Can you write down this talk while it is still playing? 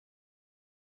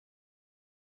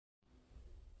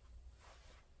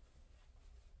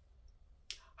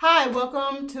Hi,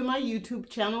 welcome to my YouTube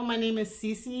channel. My name is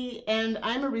Cici and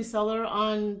I'm a reseller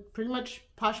on pretty much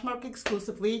Poshmark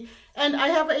exclusively. And I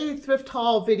have a thrift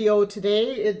haul video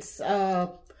today. It's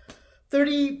 40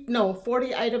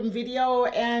 item video,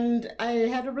 and I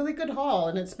had a really good haul,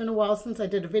 and it's been a while since I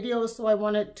did a video, so I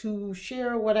wanted to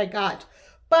share what I got.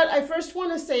 But I first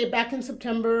want to say back in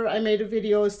September, I made a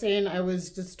video saying I was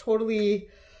just totally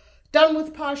done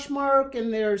with Poshmark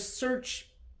and their search,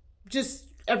 just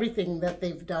everything that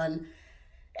they've done.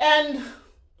 And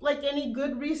like any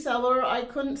good reseller, I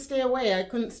couldn't stay away. I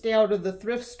couldn't stay out of the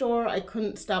thrift store. I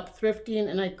couldn't stop thrifting,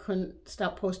 and I couldn't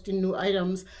stop posting new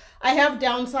items. I have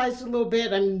downsized a little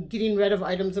bit. I'm getting rid of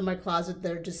items in my closet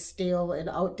that are just stale and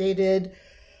outdated.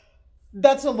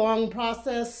 That's a long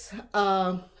process,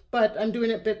 but I'm doing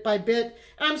it bit by bit.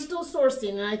 And I'm still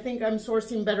sourcing, and I think I'm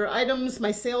sourcing better items.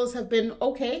 My sales have been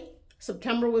okay.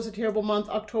 September was a terrible month.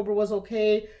 October was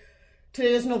okay.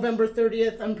 Today is November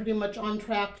 30th. I'm pretty much on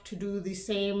track to do the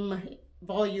same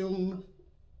volume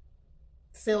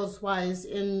sales-wise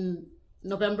in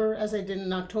November as I did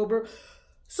in October.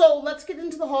 So let's get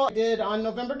into the haul I did on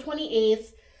November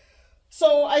 28th.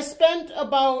 So I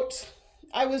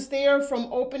was there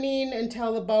from opening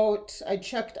until about, I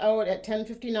checked out at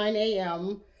 10:59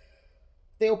 a.m.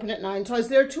 They open at 9, so I was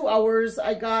there 2 hours.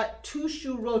 I got 2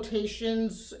 shoe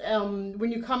rotations.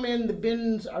 When you come in, the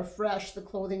bins are fresh, the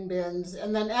clothing bins.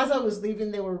 And then as I was leaving,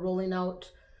 they were rolling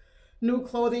out new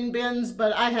clothing bins,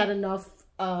 but I had enough.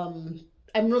 I'm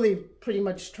really pretty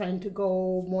much trying to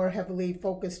go more heavily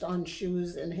focused on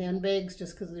shoes and handbags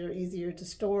just because they're easier to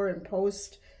store and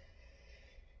post.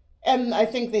 And I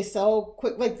think they sell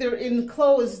quick, like they're in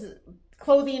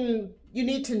clothing. You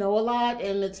need to know a lot,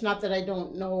 and it's not that I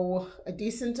don't know a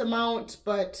decent amount,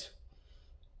 but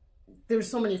there's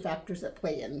so many factors that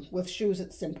play in. With shoes,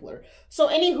 it's simpler. So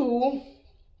anywho,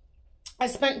 I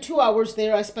spent 2 hours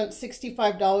there. I spent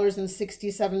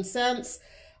 $65.67.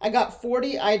 I got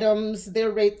 40 items.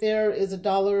 Their rate there is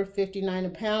 $1.59 a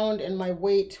pound, and my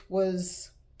weight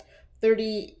was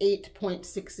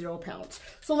 38.60 pounds.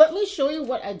 So let me show you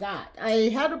what I got.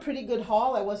 I had a pretty good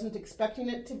haul. I wasn't expecting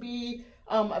it to be.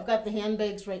 I've got the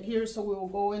handbags right here, so we will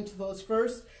go into those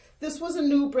first. This was a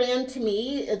new brand to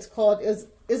me. It's called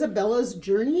Isabella's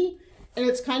Journey, and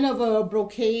it's kind of a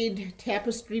brocade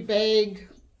tapestry bag.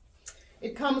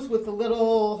 It comes with a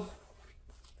little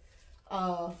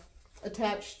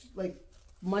attached like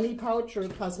money pouch or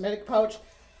cosmetic pouch,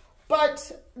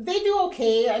 but they do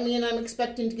okay. I mean, I'm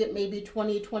expecting to get maybe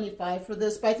 20, 25 for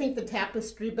this, but I think the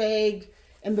tapestry bag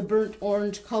and the burnt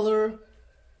orange color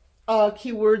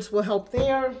keywords will help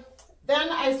there. Then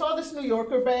I saw this New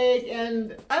Yorker bag,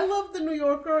 and I love the New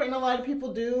Yorker, and a lot of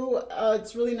people do.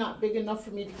 It's really not big enough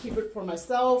for me to keep it for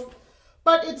myself,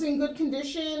 but it's in good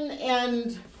condition.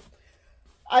 And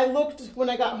I looked when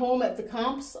I got home at the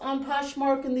comps on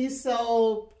Poshmark, and these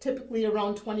sell typically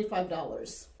around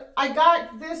 $25. I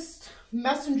got this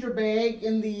messenger bag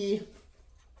in the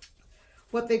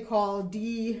what they call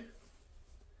D-rug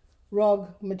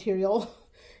material.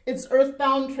 It's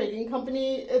Earthbound Trading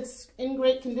Company. It's in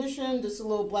great condition, just a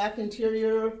little black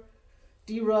interior,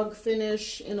 D-rug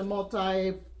finish in a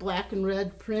multi black and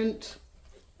red print.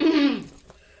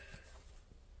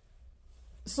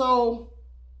 So,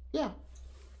 yeah.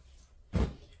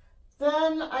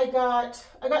 Then I got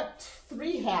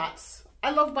 3 hats. I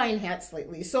love buying hats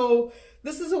lately. So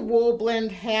this is a wool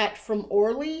blend hat from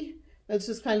Orly. It's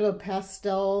just kind of a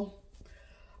pastel.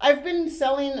 I've been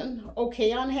selling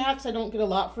okay on hats. I don't get a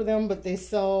lot for them, but they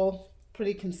sell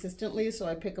pretty consistently, so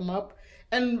I pick them up.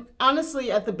 And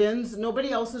honestly, at the bins,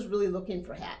 nobody else is really looking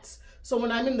for hats. So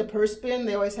when I'm in the purse bin,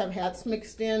 they always have hats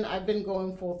mixed in. I've been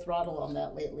going full throttle on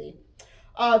that lately.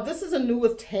 This is a new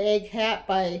with tag hat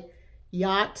by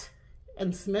Yacht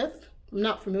and Smith. I'm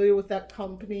not familiar with that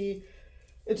company.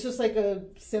 It's just like a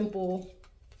simple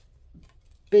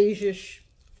beige-ish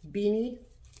beanie,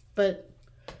 but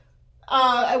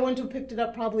I wouldn't have picked it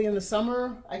up probably in the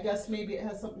summer. I guess maybe it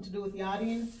has something to do with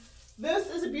yachting. This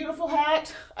is a beautiful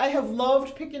hat. I have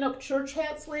loved picking up church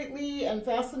hats lately and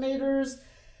fascinators.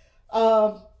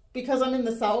 Because I'm in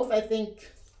the South, I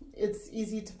think it's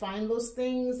easy to find those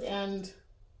things, and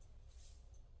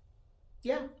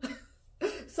yeah,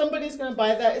 somebody's gonna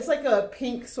buy that. It's like a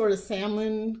pink sort of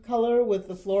salmon color with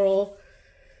the floral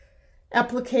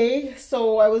applique,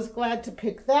 so I was glad to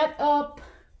pick that up.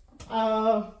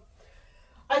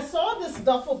 I saw this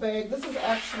duffel bag. This is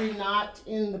actually not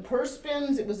in the purse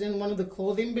bins. It was in one of the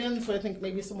clothing bins, so I think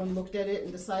maybe someone looked at it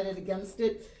and decided against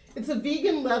it. It's a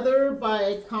vegan leather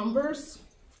by Converse,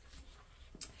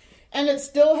 and it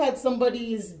still had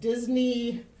somebody's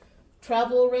Disney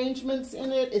travel arrangements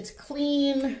in it. It's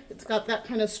clean. It's got that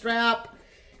kind of strap.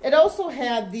 It also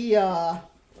had the,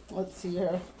 let's see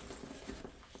here.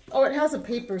 Oh, it has a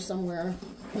paper somewhere.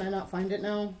 Can I not find it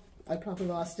now? I probably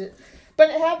lost it. But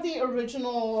it had the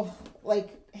original, like,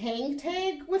 hang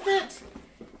tag with it.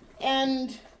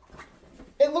 And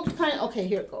it looked kind of, okay,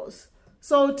 here it goes.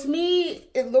 So to me,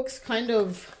 it looks kind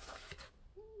of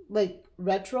like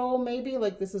retro, maybe.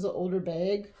 Like this is an older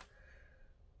bag.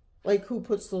 Like who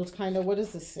puts those kind of, what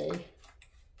does this say?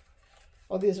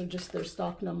 Oh, these are just their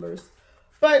stock numbers.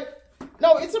 But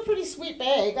no, it's a pretty sweet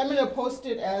bag. I'm going to post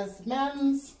it as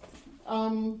men's.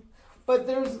 But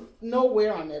there's no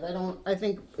wear on it. I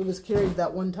think it was carried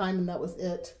that one time and that was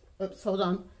it. Oops, hold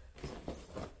on.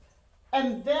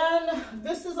 And then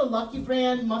this is a Lucky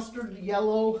Brand mustard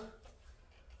yellow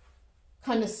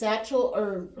kind of satchel,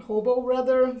 or hobo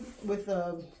rather, with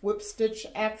a whip stitch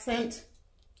accent.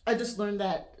 I just learned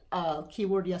that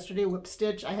keyword yesterday, whip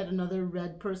stitch. I had another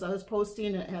red purse I was posting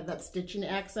and it had that stitching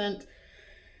accent.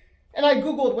 And I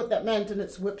Googled what that meant and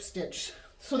it's whip stitch.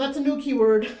 So that's a new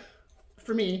keyword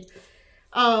for me.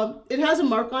 It has a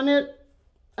mark on it.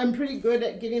 I'm pretty good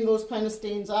at getting those kind of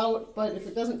stains out, but if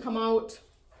it doesn't come out,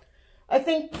 I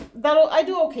think I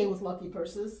do okay with Lucky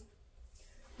purses.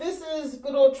 This is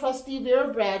good old trusty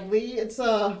Vera Bradley. It's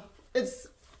a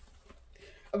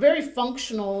very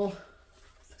functional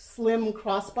slim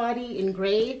crossbody in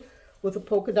gray with a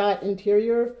polka dot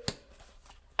interior.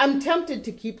 I'm tempted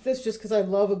to keep this just because I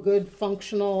love a good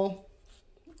functional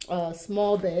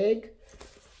small bag,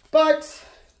 but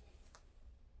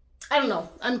I don't know.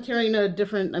 I'm carrying a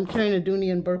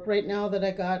Dooney and Burke right now that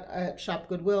I got at Shop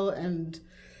Goodwill, and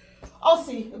I'll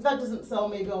see. If that doesn't sell,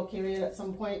 maybe I'll carry it at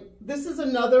some point. This is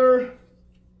another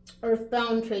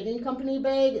Earthbound Trading Company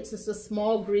bag. It's just a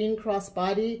small green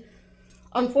crossbody.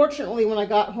 Unfortunately, when I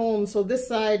got home, so this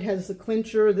side has the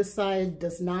clincher, this side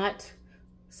does not.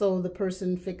 So the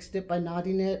person fixed it by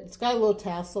knotting it. It's got a little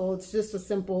tassel. It's just a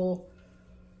simple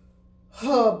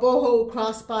boho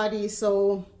crossbody.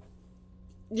 So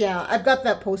yeah, I've got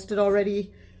that posted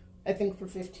already, I think for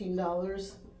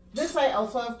 $15. This I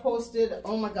also have posted.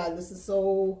 Oh my God, this is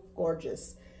so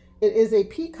gorgeous. It is a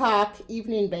peacock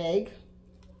evening bag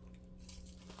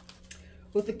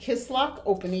with a kiss lock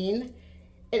opening.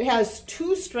 It has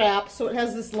two straps, so it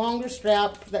has this longer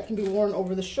strap that can be worn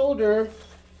over the shoulder,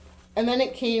 and then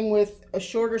it came with a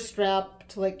shorter strap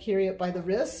to like carry it by the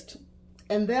wrist,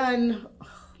 and then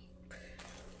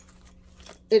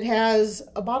it has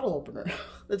a bottle opener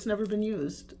that's never been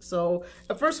used. So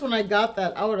at first when I got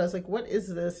that out, I was like, what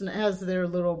is this? And it has their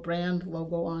little brand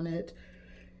logo on it,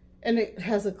 and it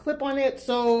has a clip on it.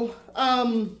 So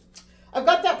I've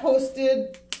got that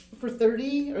posted for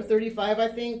 30 or 35, I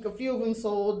think. A few of them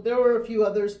sold. There were a few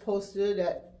others posted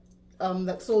at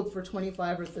that sold for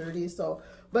 25 or 30. So,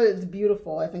 but it's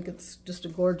beautiful. I think it's just a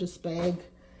gorgeous bag.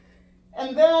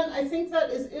 And then I think that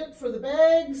is it for the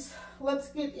bags. Let's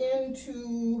get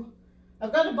into,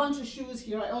 I've got a bunch of shoes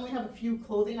here. I only have a few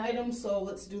clothing items, so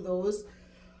let's do those.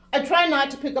 I try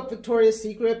not to pick up Victoria's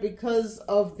Secret because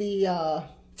of the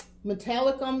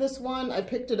metallic on this one. I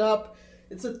picked it up.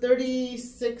 It's a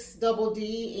 36 double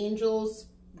D Angels,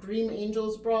 Dream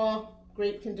Angels bra,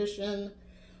 great condition.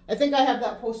 I think I have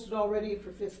that posted already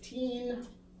for $15.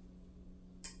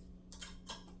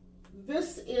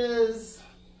 This is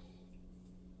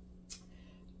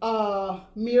a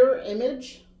mirror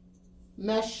image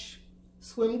mesh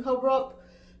swim cover up.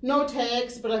 No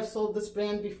tags, but I've sold this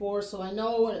brand before, so I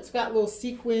know. And it's got little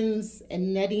sequins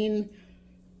and netting,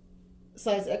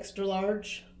 size extra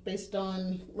large, based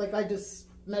on, like, I just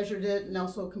measured it and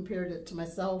also compared it to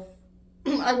myself.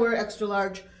 I wear extra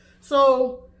large.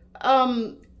 So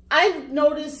I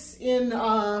notice in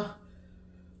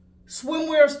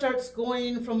swimwear starts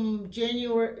going from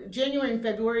January and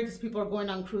February, because people are going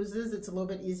on cruises. It's a little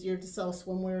bit easier to sell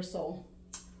swimwear. So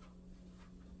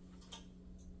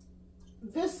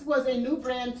this was a new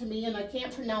brand to me, and I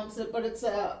can't pronounce it, but it's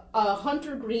a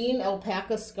hunter green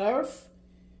alpaca scarf,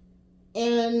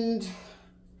 and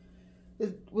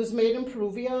it was made in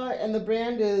Perugia, and the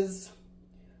brand is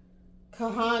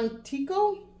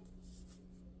Cajantico.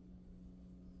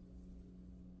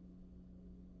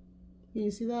 Can you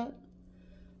see that?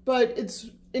 But it's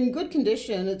in good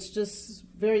condition. It's just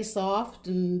very soft,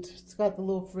 and it's got the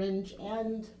little fringe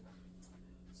end.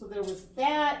 So there was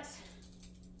that.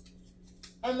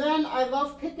 And then I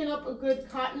love picking up a good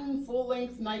cotton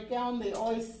full-length nightgown. They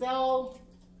always sell.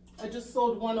 I just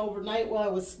sold one overnight while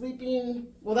I was sleeping.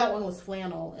 Well, that one was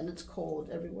flannel, and it's cold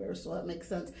everywhere, so that makes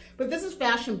sense. But this is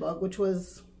Fashion Bug, which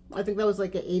was, I think that was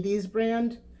like an 80s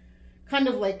brand. Kind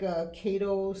of like a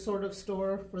Cato sort of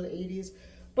store for the 80s.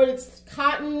 but it's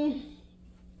cotton.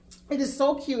 It is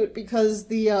so cute because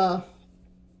the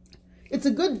it's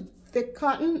a good thick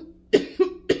cotton.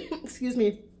 Excuse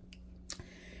me.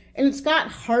 And it's got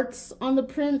hearts on the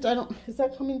print. Is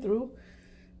that coming through?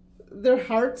 They're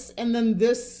hearts, and then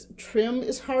this trim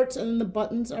is hearts, and then the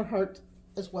buttons are heart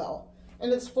as well.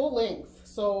 And it's full length.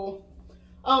 So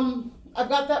I've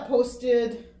got that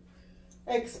posted.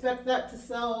 I expect that to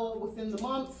sell within the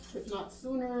month, if not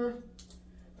sooner.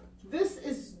 This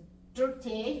is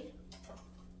dirty.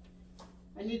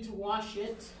 I need to wash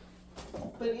it,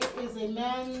 but it is a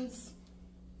men's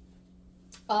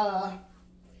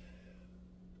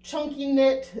chunky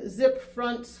knit zip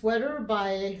front sweater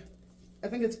by, I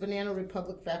think it's Banana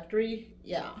Republic Factory.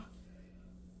 Yeah.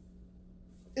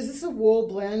 Is this a wool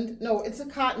blend? No, it's a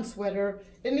cotton sweater.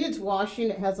 It needs washing.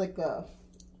 It has like a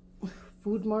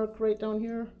food mark right down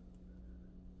here.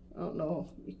 I don't know.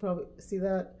 You probably see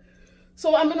that.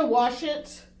 So I'm going to wash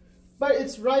it, but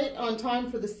it's right on time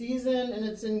for the season and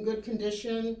it's in good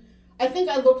condition. I think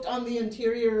I looked on the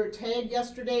interior tag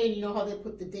yesterday, and you know how they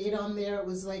put the date on there. It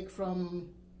was like from,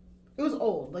 it was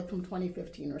old, like from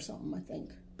 2015 or something, I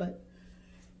think. But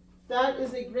that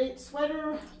is a great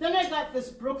sweater. Then I got this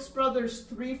Brooks Brothers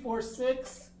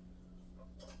 346.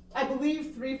 I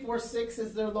believe 346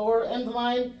 is their lower end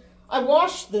line. I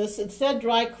washed this. It said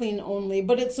dry clean only,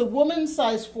 but it's a woman's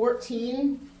size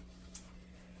 14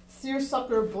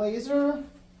 seersucker blazer.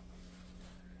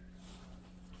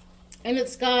 And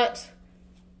it's got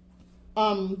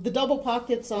the double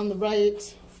pockets on the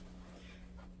right,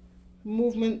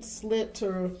 movement slit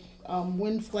or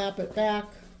wind flap at back.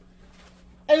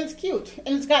 And it's cute.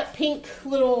 And it's got pink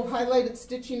little highlighted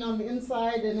stitching on the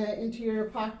inside and an interior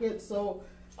pocket. So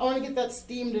I want to get that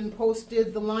steamed and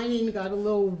posted. The lining got a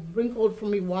little wrinkled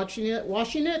from me washing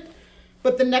it.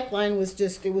 But the neckline was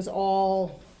just, it was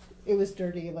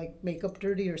dirty, like makeup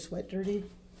dirty or sweat dirty.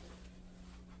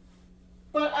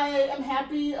 But I am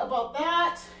happy about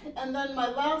that. And then my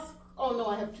last, oh no,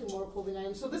 I have two more clothing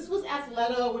items. So this was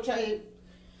Athleta, which I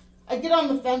get on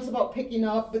the fence about picking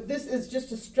up, but this is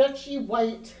just a stretchy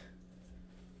white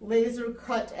laser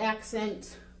cut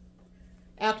accent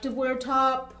activewear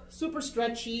top. Super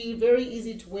stretchy, very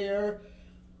easy to wear.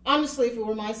 Honestly, if it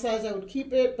were my size, I would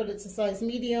keep it, but it's a size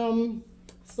medium.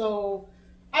 So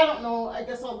I don't know, I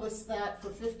guess I'll list that for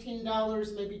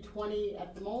 $15, maybe $20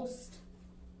 at the most.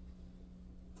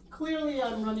 Clearly,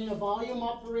 I'm running a volume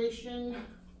operation.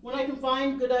 When I can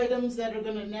find good items that are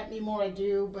gonna net me more, I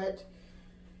do, but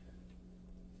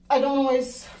I don't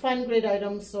always find great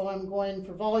items, so I'm going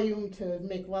for volume to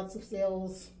make lots of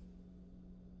sales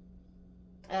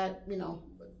at, you know,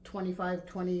 $25,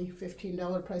 $20,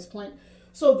 $15 price point.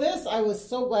 So this I was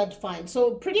so glad to find.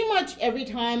 So pretty much every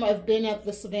time I've been at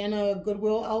the Savannah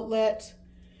Goodwill Outlet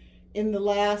in the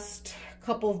last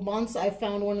couple of months, I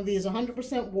found one of these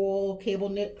 100% wool cable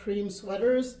knit cream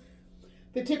sweaters.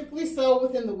 They typically sell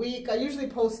within the week. I usually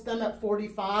post them at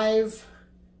 $45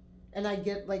 and I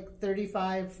get like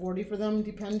 $35, $40 for them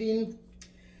depending.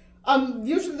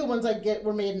 Usually the ones I get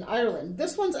were made in Ireland.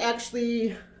 This one's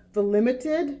actually the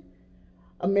limited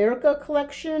America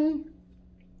collection.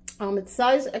 It's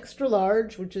size extra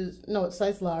large, which is, no, it's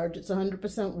size large. It's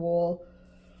 100% wool.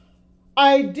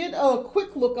 I did a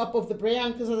quick look up of the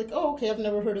brand because I was like, oh, okay, I've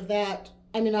never heard of that.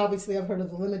 I mean, obviously I've heard of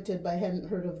the limited, but I hadn't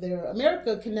heard of their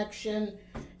America connection.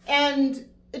 And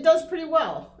it does pretty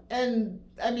well. And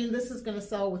I mean, this is going to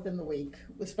sell within the week,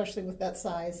 especially with that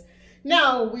size.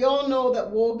 Now, we all know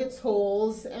that wool gets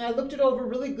holes, and I looked it over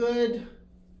really good.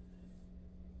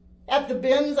 At the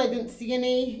bins, I didn't see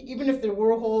any. Even if there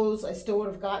were holes, I still would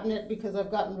have gotten it because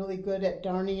I've gotten really good at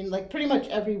darning. Like pretty much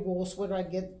every wool sweater I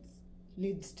get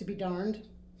needs to be darned.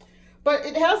 But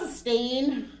it has a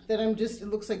stain that it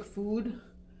looks like food.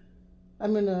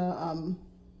 I'm gonna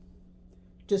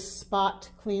just spot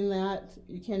clean that.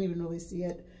 You can't even really see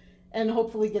it. And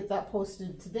hopefully get that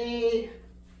posted today.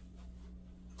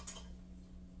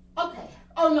 Okay.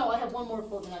 Oh no, I have one more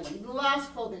clothing item. The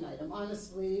last clothing item,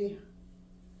 honestly.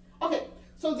 Okay,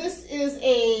 so this is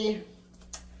a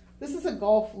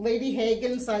golf Lady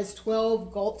Hagen size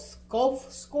 12 golf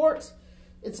skort.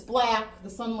 It's black. The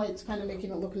sunlight's kind of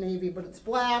making it look navy, but it's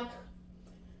black.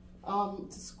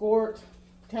 It's a skort,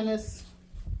 tennis.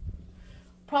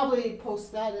 Probably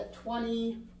post that at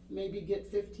 20, maybe get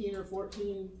 15 or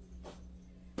 14.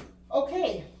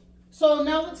 Okay, so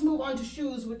now let's move on to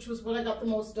shoes, which was what I got the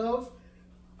most of.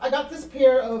 I got this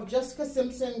pair of Jessica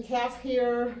Simpson calf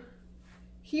hair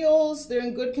heels. They're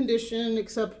in good condition,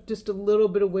 except just a little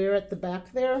bit of wear at the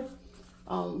back there.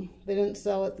 They didn't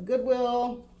sell at the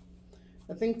Goodwill.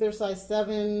 I think they're size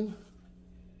 7,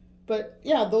 But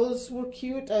yeah, those were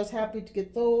cute. I was happy to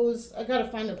get those. I gotta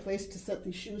find a place to set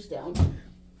these shoes down.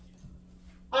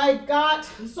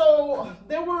 So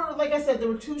there were, like I said, there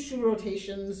were 2 shoe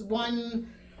rotations. One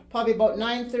probably about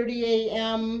 9:30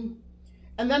 a.m.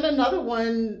 and then another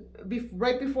one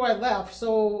right before I left.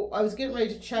 So I was getting ready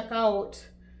to check out,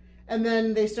 and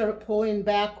then they started pulling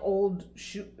back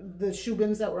the shoe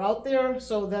bins that were out there.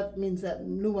 So that means that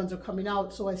new ones are coming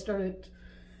out. So I started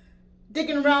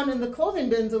digging around in the clothing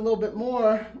bins a little bit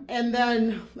more. And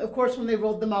then, of course, when they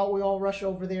rolled them out, we all rush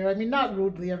over there. I mean, not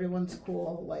rudely, everyone's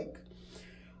cool, like,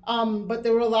 but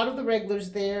there were a lot of the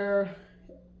regulars there,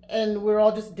 and we're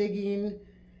all just digging.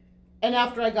 And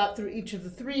after I got through each of the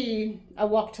 3, I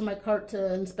walked to my cart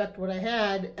to inspect what I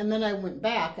had, and then I went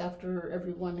back after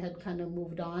everyone had kind of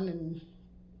moved on and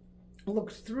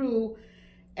looked through.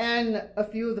 And a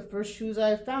few of the first shoes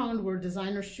I found were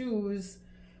designer shoes.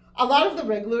 A lot of the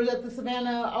regulars at the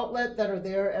Savannah outlet that are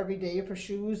there every day for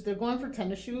shoes, they're going for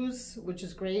tennis shoes, which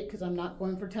is great because I'm not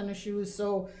going for tennis shoes.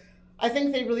 So I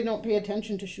think they really don't pay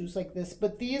attention to shoes like this.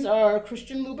 But these are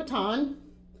Christian Louboutin.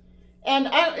 And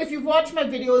if you've watched my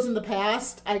videos in the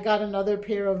past, I got another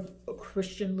pair of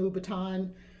Christian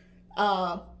Louboutin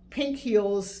pink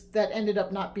heels that ended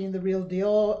up not being the real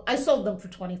deal. I sold them for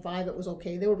 $25. It was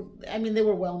okay. They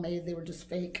were well made. They were just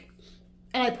fake.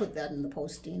 And I put that in the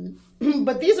posting.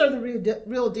 But these are the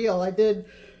real deal. I did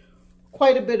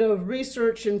quite a bit of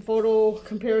research and photo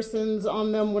comparisons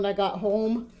on them when I got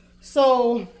home.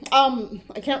 So I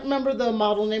can't remember the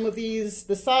model name of these.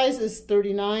 The size is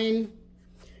 39.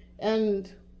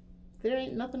 And there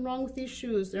ain't nothing wrong with these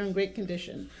shoes. They're in great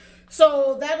condition.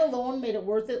 So that alone made it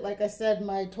worth it. Like I said,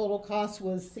 my total cost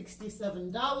was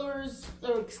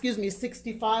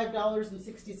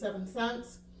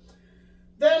 $65.67.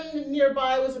 Then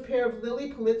nearby was a pair of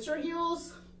Lilly Pulitzer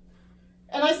heels.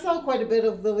 And I sell quite a bit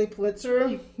of Lilly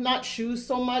Pulitzer, not shoes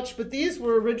so much, but these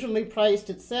were originally priced,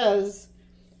 it says,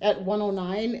 at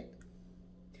 $109.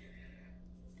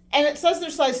 And it says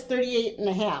they're size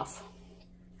 38.5.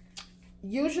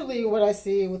 Usually what I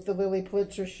see with the Lilly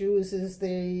Pulitzer shoes is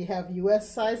they have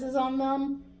US sizes on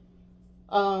them.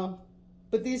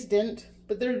 But these didn't.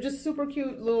 But they're just super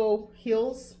cute little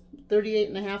heels.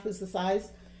 38.5 is the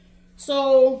size.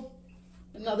 So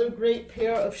another great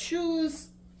pair of shoes.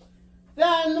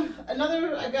 Then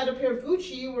I got a pair of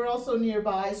Gucci. We're also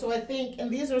nearby. So I think,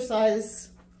 and these are size,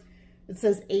 it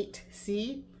says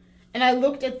 8C. And I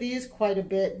looked at these quite a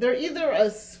bit. They're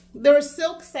they're a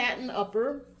silk satin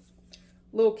upper,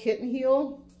 little kitten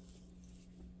heel.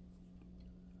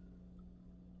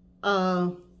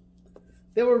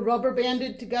 They were rubber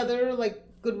banded together like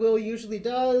Goodwill usually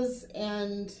does.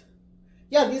 And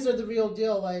yeah, these are the real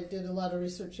deal. I did a lot of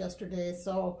research yesterday.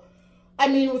 So, I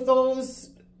mean, with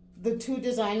those, the 2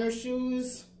 designer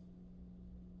shoes,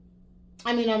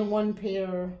 I mean, on one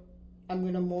pair, I'm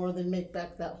going to more than make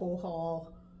back that whole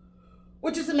haul,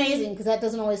 which is amazing because that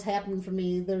doesn't always happen for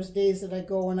me. There's days that I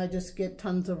go and I just get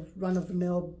tons of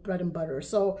run-of-the-mill bread and butter.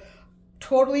 So,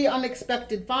 totally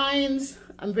unexpected finds.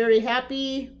 I'm very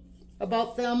happy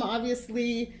about them,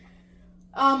 obviously.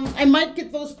 I might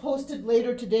get those posted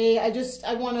later today. I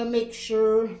want to make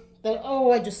sure that,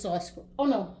 I just saw a scroll. Oh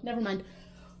no, never mind.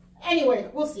 Anyway,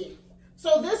 we'll see.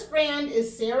 So this brand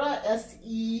is Serra,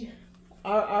 S-E-R-R-A.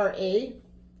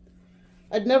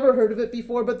 I'd never heard of it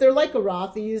before, but they're like a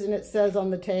Rothy's, and it says on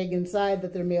the tag inside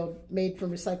that they're made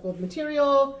from recycled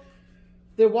material.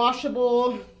 They're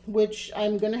washable, which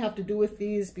I'm going to have to do with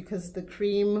these because the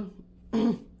cream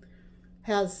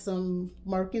has some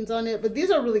markings on it, but these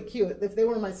are really cute. If they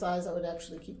were my size, I would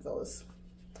actually keep those.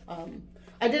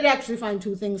 I did actually find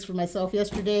 2 things for myself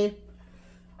yesterday.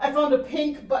 I found a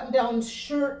pink button-down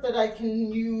shirt that I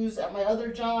can use at my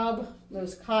other job. It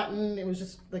was cotton. It was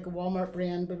just like a Walmart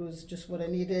brand, but it was just what I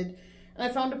needed. And I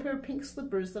found a pair of pink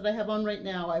slippers that I have on right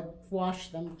now. I've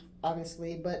washed them,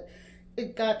 obviously, but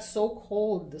it got so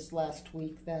cold this last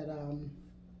week that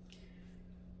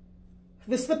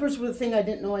the slippers were the thing I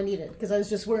didn't know I needed because I was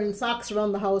just wearing socks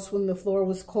around the house when the floor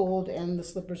was cold, and the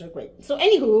slippers are great. So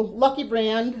anywho, Lucky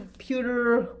brand,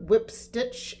 pewter whip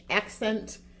stitch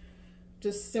accent,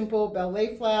 just simple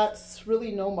ballet flats,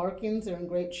 really no markings. They're in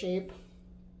great shape.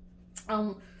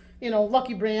 You know,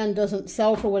 Lucky brand doesn't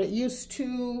sell for what it used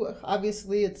to.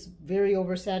 Obviously, it's very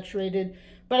oversaturated,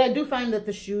 but I do find that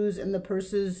the shoes and the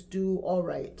purses do all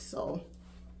right, so.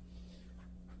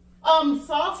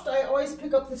 Soft, I always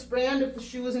pick up this brand if the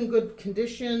shoe is in good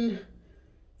condition.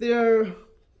 They're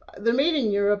made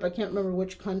in Europe. I can't remember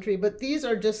which country, but these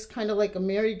are just kind of like a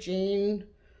Mary Jane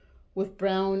with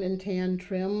brown and tan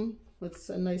trim with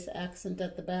a nice accent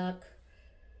at the back.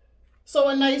 So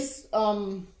a nice,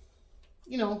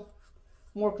 you know,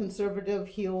 more conservative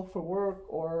heel for work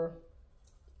or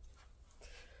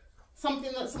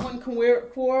something that someone can wear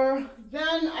it for.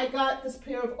 Then I got this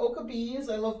pair of Oka Bees.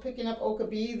 I love picking up Oka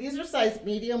Bee. These are size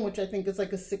medium, which I think is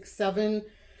like a 6'7",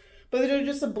 but they're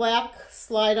just a black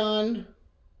slide-on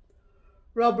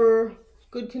rubber,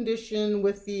 good condition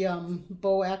with the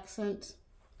bow accent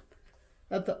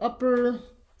at the upper.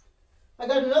 I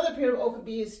got another pair of Oka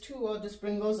Bees too. I'll just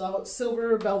bring those out.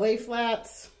 Silver ballet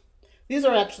flats. These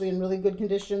are actually in really good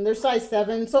condition. They're size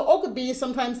 7. So Oka Bee,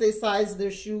 sometimes they size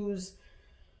their shoes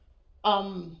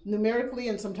numerically,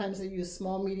 and sometimes they use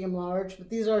small, medium, large, but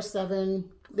these are 7.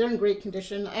 They're in great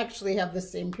condition. I actually have the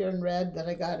same pair in red that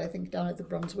I got, I think, down at the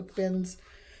Brunswick bins.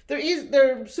 They're easy,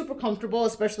 they're super comfortable,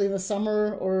 especially in the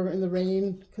summer or in the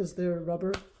rain, because they're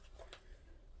rubber.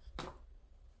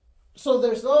 So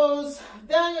there's those.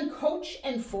 Then Coach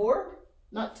and 4,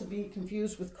 not to be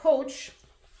confused with Coach.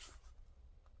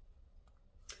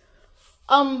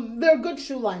 They're a good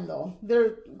shoe line though.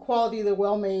 They're quality, they're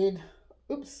well made.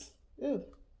 Oops. Ew.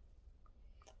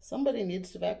 Somebody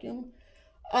needs to vacuum.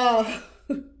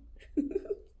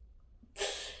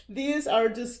 These are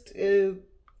just,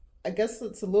 I guess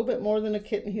it's a little bit more than a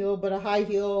kitten heel, but a high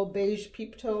heel, beige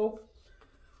peep toe.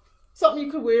 Something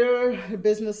you could wear at a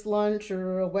business lunch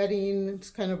or a wedding. It's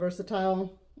kind of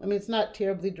versatile. I mean, it's not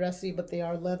terribly dressy, but they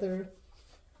are leather.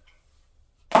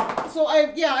 So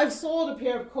I've sold a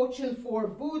pair of Coach and 4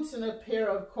 boots and a pair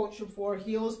of Coach and 4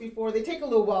 heels before. They take a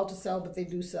little while to sell, but they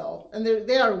do sell, and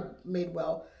they are made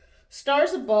well.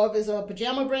 Stars Above is a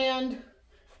pajama brand.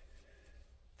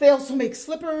 They also make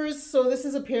slippers. So this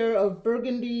is a pair of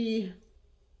burgundy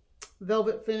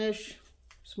velvet finish.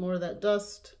 Just more of that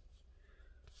dust.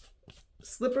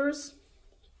 Slippers.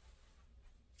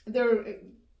 They're,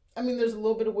 I mean, there's a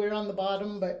little bit of wear on the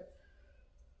bottom, but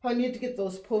I need to get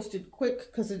those posted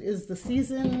quick because it is the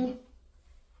season.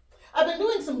 I've been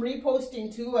doing some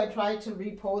reposting too. I try to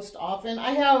repost often.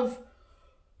 I have,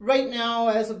 right now,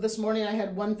 as of this morning, I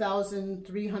had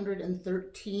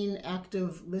 1,313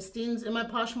 active listings in my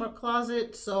Poshmark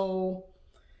closet. So,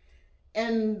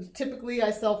 and typically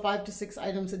I sell 5 to 6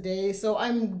 items a day. So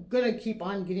I'm going to keep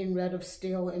on getting rid of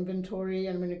stale inventory.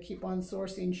 I'm going to keep on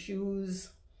sourcing shoes.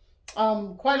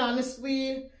 Quite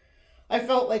honestly, I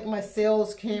felt like my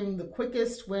sales came the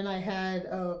quickest when I had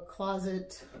a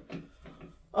closet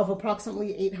of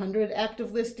approximately 800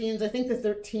 active listings. I think the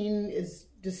 13 is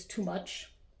just too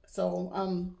much. So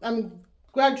I'm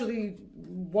gradually,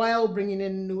 while bringing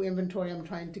in new inventory, I'm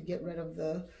trying to get rid of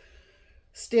the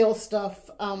stale stuff.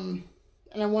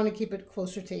 And I want to keep it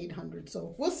closer to 800.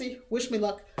 So we'll see. Wish me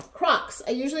luck. Crocs.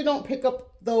 I usually don't pick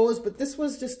up those, but this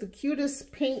was just the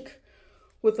cutest pink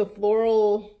with a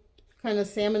floral kind of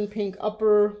salmon pink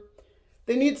upper.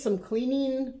 They need some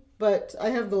cleaning, but I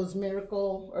have those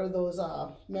Miracle or those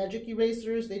magic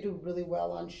erasers. They do really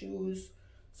well on shoes.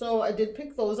 So I did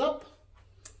pick those up.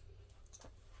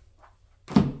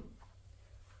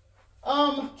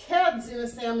 Keds in a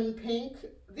salmon pink.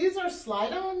 These are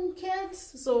slide-on Keds,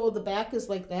 so the back is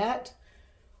like that.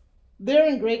 They're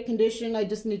in great condition. I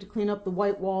just need to clean up the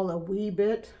white wall a wee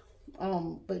bit.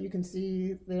 But you can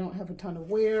see they don't have a ton of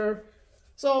wear.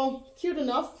 So, cute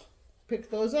enough. Pick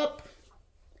those up.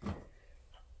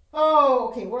 Oh,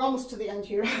 okay, we're almost to the end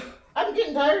here. I'm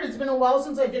getting tired. It's been a while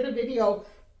since I did a video.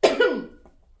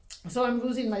 So I'm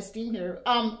losing my steam here.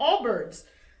 Allbirds.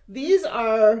 These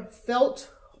are felt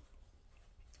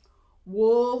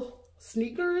wool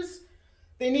sneakers.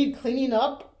 They need cleaning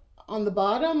up on the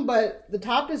bottom, but the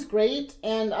top is great.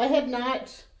 And I had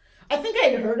not, I think I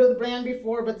had heard of the brand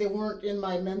before, but they weren't in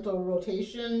my mental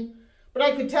rotation. But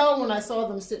I could tell when I saw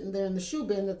them sitting there in the shoe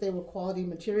bin that they were quality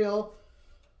material.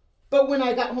 But when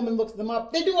I got home and looked them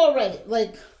up, they do all right.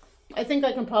 Like, I think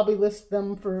I can probably list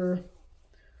them for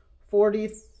 40,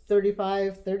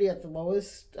 35, 30 at the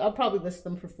lowest. I'll probably list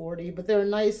them for 40, but they're a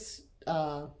nice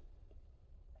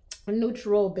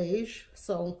neutral beige.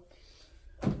 So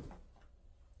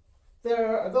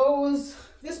there are those.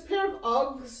 This pair of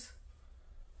Uggs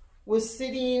was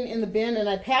sitting in the bin, and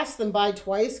I passed them by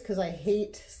twice because I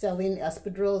hate selling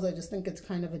espadrilles. I just think it's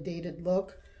kind of a dated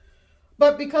look.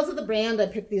 But because of the brand, I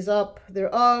picked these up.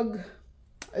 They're Ugg.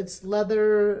 It's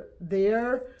leather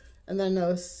there, and then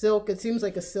a silk. It seems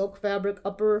like a silk fabric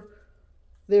upper.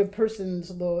 Their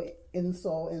person's little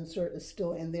insole insert is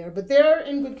still in there, but they're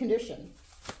in good condition.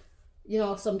 You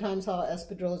know, sometimes how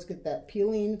espadrilles get that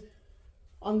peeling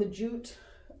on the jute.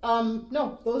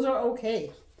 No, those are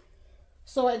okay.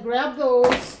 So I grabbed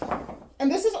those,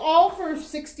 and this is all for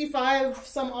 65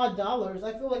 some odd dollars.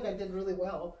 I feel like I did really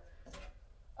well.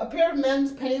 A pair of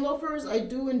men's penny loafers. I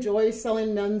do enjoy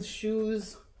selling men's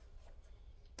shoes.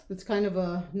 It's kind of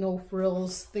a no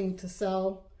frills thing to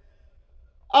sell.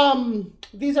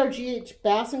 These are GH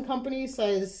Bass & Company,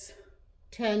 size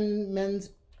 10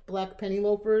 men's black penny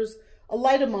loafers. A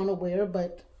light amount of wear,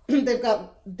 but they've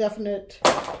got definite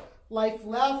life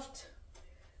left.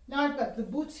 Now I've got the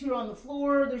boots here on the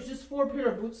floor. There's just 4 pair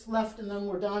of boots left and then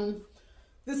we're done.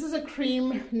 This is a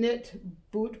cream knit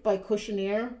boot by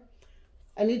Cushionaire.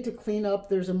 I need to clean up.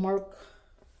 There's a mark.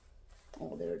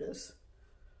 Oh, there it is.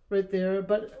 Right there.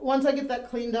 But once I get that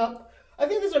cleaned up, I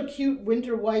think these are cute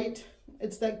winter white.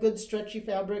 It's that good stretchy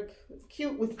fabric.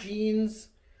 Cute with jeans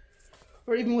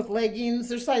or even with leggings.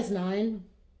 They're size 9.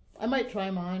 I might try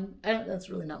them on. That's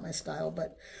really not my style,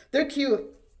 but they're cute.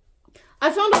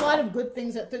 I found a lot of good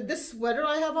things. This sweater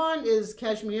I have on is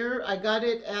cashmere. I got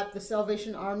it at the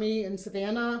Salvation Army in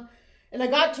Savannah, and I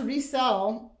got to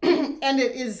resell. And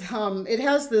it is, it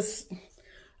has this,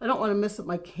 I don't want to mess up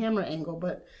my camera angle,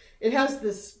 but it has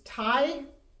this tie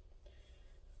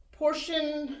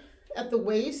portion at the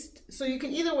waist, so you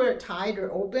can either wear it tied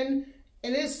or open,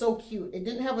 and it is so cute. It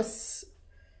didn't have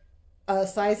a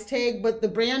size tag, but the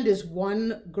brand is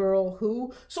One Girl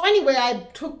Who. So anyway, I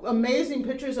took amazing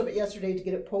pictures of it yesterday to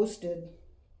get it posted.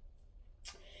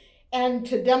 And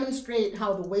to demonstrate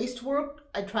how the waist worked,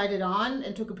 I tried it on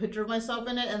and took a picture of myself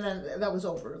in it, and then that was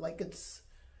over. Like, it's,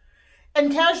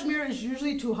 and cashmere is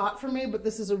usually too hot for me, but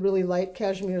this is a really light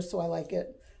cashmere, so I like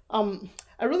it.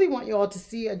 I really want you all to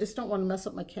see. I just don't want to mess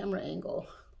up my camera angle.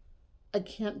 I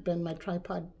can't bend my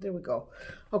tripod. There we go.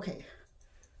 Okay.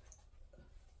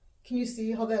 Can you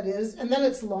see how that is? And then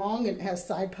it's long and it has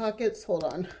side pockets. Hold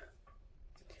on.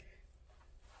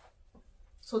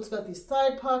 So it's got these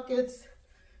side pockets.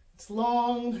 It's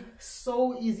long,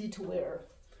 so easy to wear.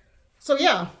 So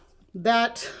yeah,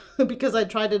 that, because I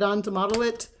tried it on to model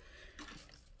it.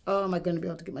 Oh, am I going to be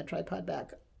able to get my tripod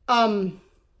back?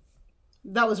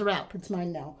 That was a wrap. It's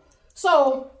mine now.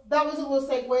 So that was a little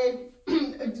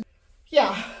segue.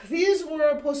 Yeah, these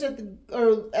were posted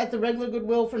at the regular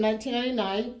Goodwill for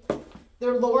 $19.99.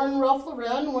 They're Lauren Ralph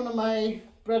Lauren, one of my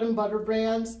bread and butter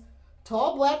brands.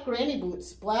 Tall black granny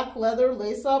boots, black leather,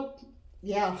 lace up.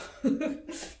 Yeah,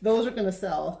 those are gonna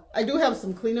sell. I do have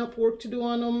some cleanup work to do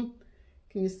on them.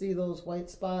 Can you see those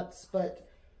white spots? But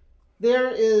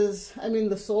there is, I mean,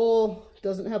 the sole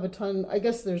doesn't have a ton. I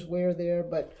guess there's wear there,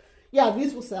 but yeah,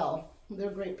 these will sell.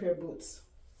 They're a great pair of boots.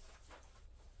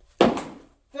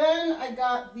 Then I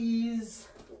got these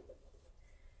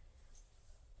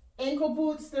ankle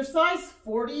boots. They're size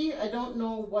 40. I don't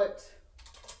know what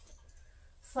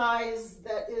size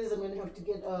that is. I'm going to have to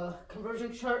get a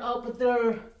conversion chart out, but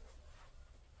they're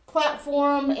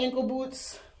platform ankle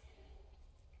boots.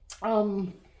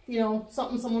 You know,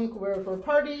 something someone could wear for a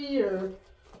party or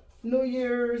New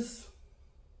Year's.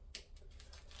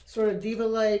 Sort of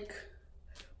diva-like.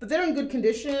 But they're in good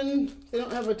condition. They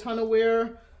don't have a ton of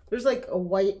wear. There's like a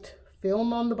white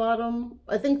film on the bottom.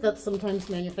 I think that sometimes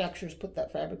manufacturers put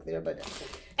that fabric there, but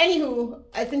anywho,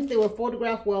 I think they were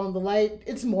photographed well in the light.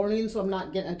 It's morning, so I'm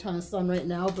not getting a ton of sun right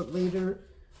now, but later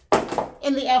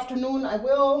in the afternoon I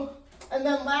will. And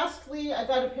then lastly, I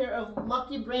got a pair of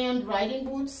Lucky Brand riding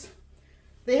boots.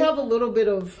 They have a little bit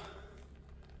of,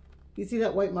 you see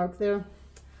that white mark there?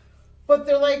 But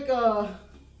they're like a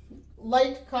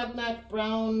light cognac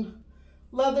brown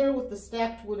leather with the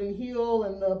stacked wooden heel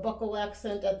and the buckle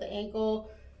accent at the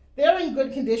ankle. They're in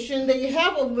good condition. They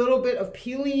have a little bit of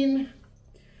peeling.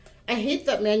 I hate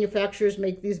that manufacturers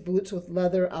make these boots with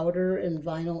leather outer and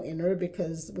vinyl inner,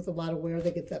 because with a lot of wear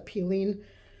they get that peeling.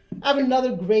 I have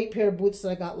another great pair of boots that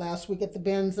I got last week at the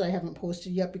bins that I haven't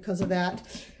posted yet because of that.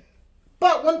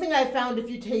 But one thing I found, if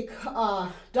you take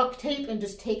duct tape and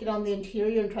just take it on the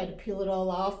interior and try to peel it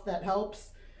all off, that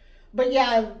helps. But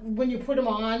yeah, when you put them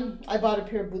on, I bought a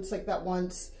pair of boots like that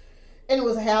once, and it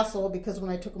was a hassle because when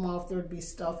I took them off, there would be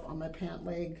stuff on my pant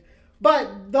leg.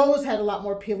 But those had a lot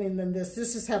more peeling than this.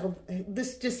 This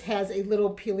just has a little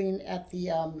peeling at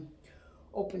the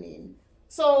opening.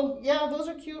 So yeah, those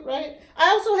are cute, right? I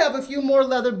also have a few more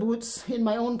leather boots in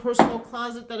my own personal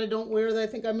closet that I don't wear that I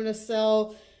think I'm going to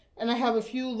sell. And I have a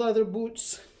few leather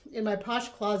boots in my Posh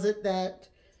closet that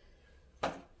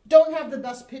don't have the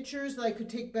best pictures, that I could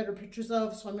take better pictures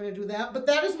of, so I'm going to do that. But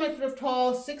that is my thrift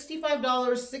haul,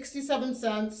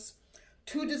 $65.67.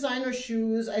 2 designer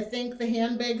shoes. I think the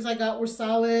handbags I got were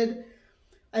solid.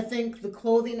 I think the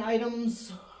clothing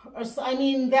items are, I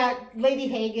mean, that Lady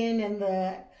Hagen and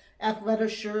the Athleta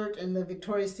shirt and the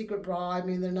Victoria's Secret bra, I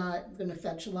mean, they're not going to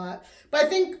fetch a lot. But I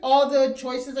think all the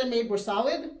choices I made were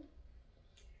solid.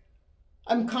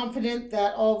 I'm confident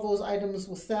that all of those items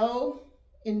will sell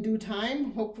in due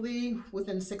time, hopefully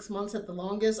within 6 months at the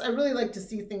longest. I really like to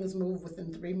see things move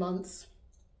within 3 months.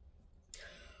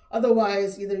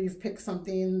 Otherwise, either you've picked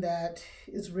something that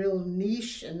is real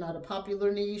niche and not a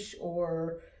popular niche,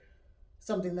 or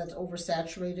something that's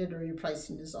oversaturated, or your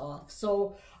pricing is off.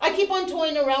 So I keep on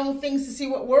toying around with things to see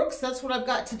what works. That's what I've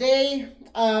got today.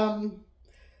 I'm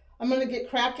gonna get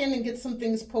cracking and get some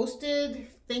things posted.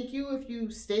 Thank you if you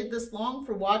stayed this long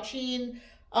for watching.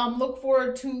 Look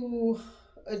forward to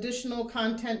additional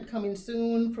content coming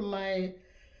soon from my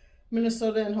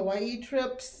Minnesota and Hawaii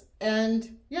trips.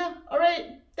 And yeah, all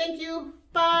right, thank you,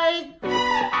 bye.